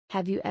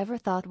Have you ever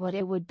thought what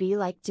it would be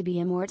like to be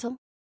immortal?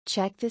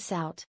 Check this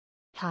out.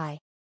 Hi.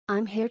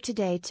 I'm here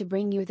today to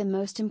bring you the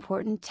most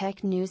important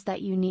tech news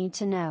that you need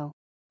to know.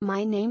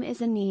 My name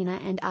is Anina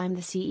and I'm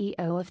the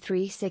CEO of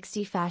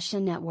 360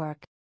 Fashion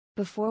Network.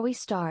 Before we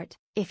start,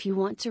 if you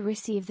want to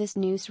receive this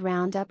news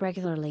roundup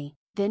regularly,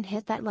 then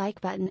hit that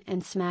like button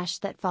and smash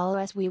that follow,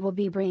 as we will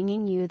be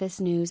bringing you this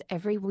news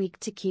every week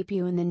to keep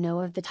you in the know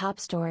of the top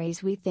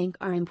stories we think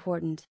are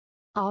important.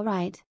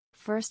 Alright,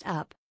 first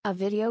up, a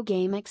video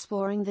game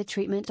exploring the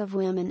treatment of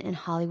women in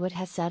Hollywood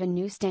has set a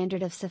new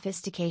standard of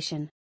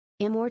sophistication.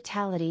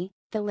 Immortality,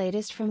 the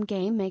latest from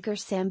game maker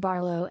Sam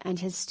Barlow and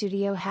his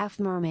studio Half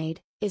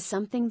Mermaid, is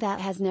something that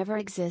has never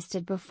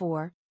existed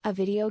before, a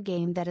video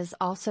game that is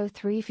also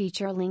 3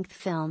 feature-length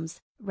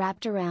films,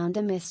 wrapped around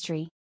a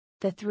mystery.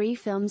 The 3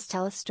 films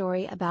tell a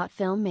story about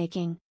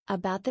filmmaking,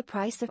 about the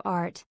price of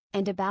art,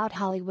 and about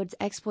Hollywood's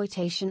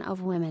exploitation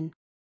of women.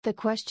 The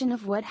question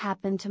of what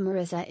happened to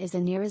Marissa is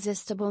an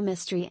irresistible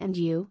mystery, and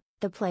you,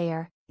 the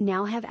player,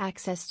 now have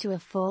access to a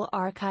full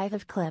archive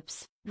of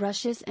clips,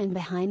 rushes and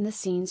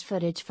behind-the-scenes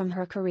footage from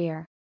her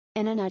career.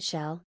 In a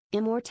nutshell,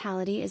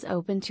 Immortality is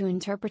open to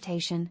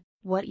interpretation.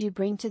 What you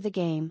bring to the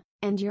game,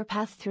 and your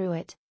path through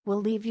it, will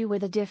leave you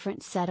with a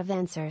different set of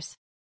answers.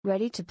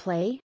 Ready to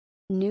play?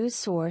 News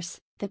source: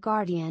 The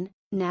Guardian.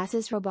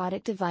 NASA's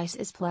robotic device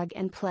is plug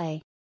and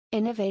play.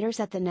 Innovators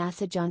at the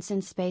NASA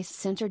Johnson Space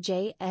Center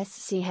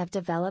JSC have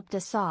developed a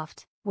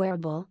soft,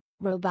 wearable,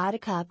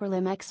 robotic upper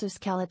limb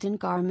exoskeleton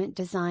garment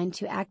designed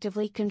to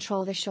actively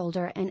control the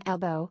shoulder and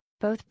elbow,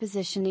 both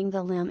positioning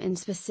the limb in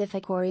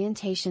specific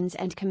orientations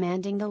and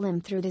commanding the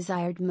limb through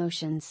desired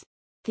motions.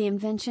 The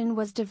invention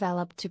was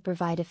developed to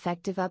provide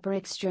effective upper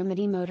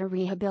extremity motor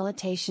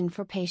rehabilitation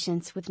for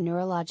patients with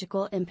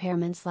neurological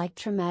impairments like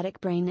traumatic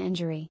brain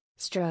injury,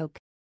 stroke.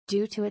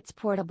 Due to its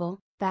portable,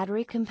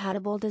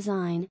 battery-compatible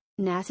design,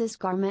 NASA's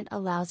garment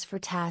allows for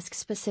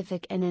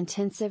task-specific and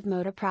intensive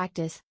motor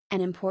practice,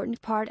 an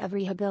important part of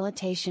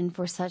rehabilitation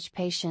for such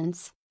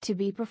patients, to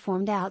be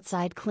performed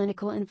outside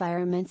clinical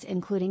environments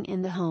including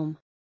in the home.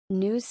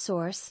 News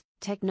source: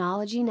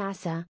 Technology.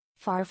 NASA.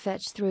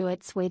 Farfetch threw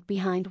its weight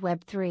behind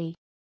Web3.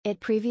 It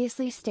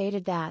previously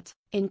stated that,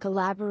 in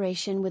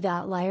collaboration with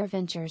Outlier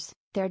Ventures,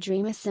 their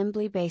Dream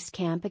Assembly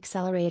Basecamp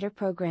Accelerator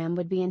program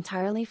would be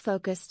entirely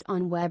focused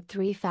on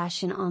Web3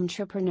 fashion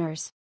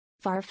entrepreneurs.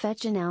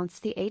 Farfetch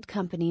announced the 8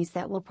 companies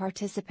that will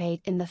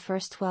participate in the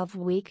first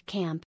 12-week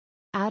camp.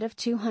 Out of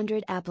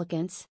 200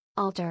 applicants,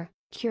 Alter,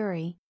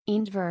 Curie,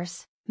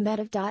 Inverse,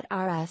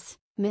 Metaverse,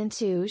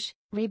 Mintouche,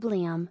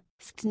 Reblium,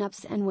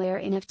 Sknups and Wear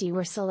NFT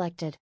were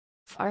selected.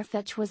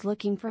 Farfetch was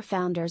looking for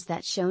founders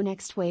that show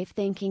next-wave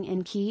thinking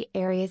in key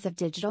areas of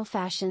digital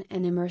fashion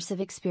and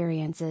immersive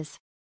experiences.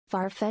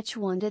 Farfetch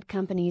wanted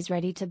companies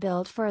ready to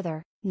build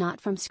further,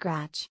 not from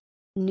scratch.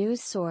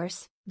 News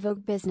source: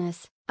 Vogue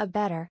Business, a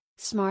better,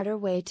 smarter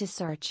way to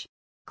search.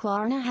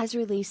 Klarna has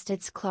released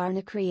its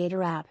Klarna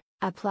Creator app,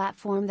 a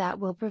platform that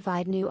will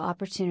provide new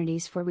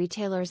opportunities for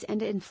retailers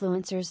and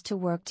influencers to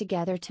work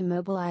together to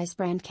mobilize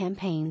brand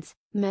campaigns,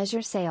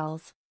 measure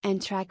sales,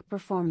 and track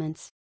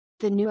performance.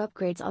 The new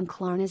upgrades on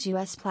Klarna's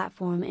US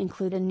platform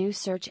include a new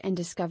search and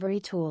discovery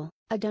tool,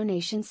 a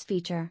donations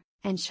feature,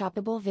 and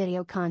shoppable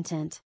video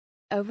content.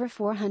 Over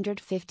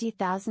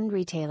 450,000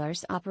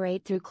 retailers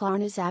operate through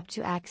Klarna's app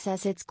to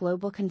access its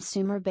global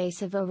consumer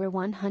base of over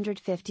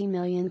 150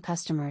 million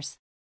customers.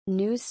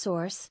 News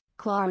source: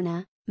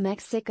 Klarna.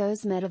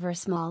 Mexico's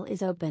Metaverse Mall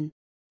is open.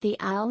 The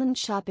Island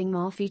Shopping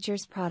Mall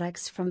features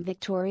products from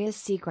Victoria's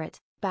Secret,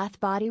 Bath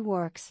Body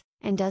Works,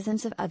 and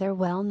dozens of other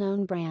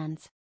well-known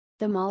brands.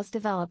 The mall's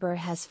developer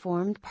has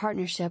formed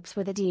partnerships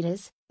with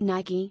Adidas,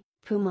 Nike,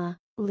 Puma,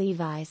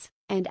 Levi's,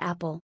 and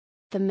Apple.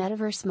 The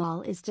Metaverse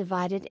Mall is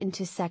divided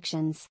into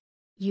sections.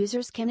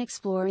 Users can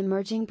explore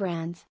emerging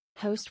brands,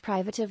 host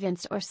private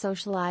events or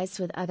socialize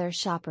with other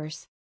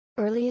shoppers.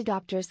 Early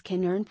adopters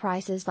can earn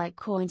prizes like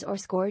coins or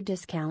score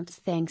discounts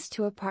thanks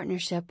to a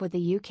partnership with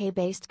the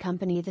UK-based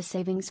company The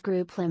Savings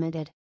Group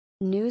Limited.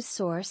 News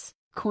source: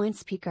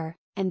 CoinSpeaker.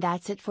 And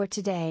that's it for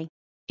today.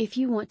 If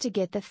you want to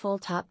get the full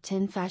top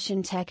 10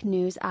 fashion tech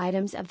news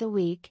items of the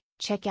week,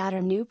 check out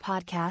our new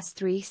podcast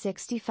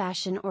 360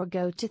 Fashion, or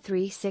go to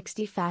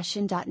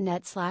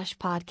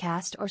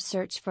 360fashion.net/podcast or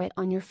search for it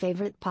on your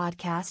favorite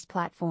podcast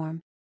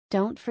platform.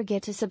 Don't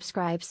forget to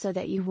subscribe so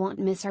that you won't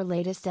miss our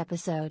latest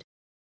episode.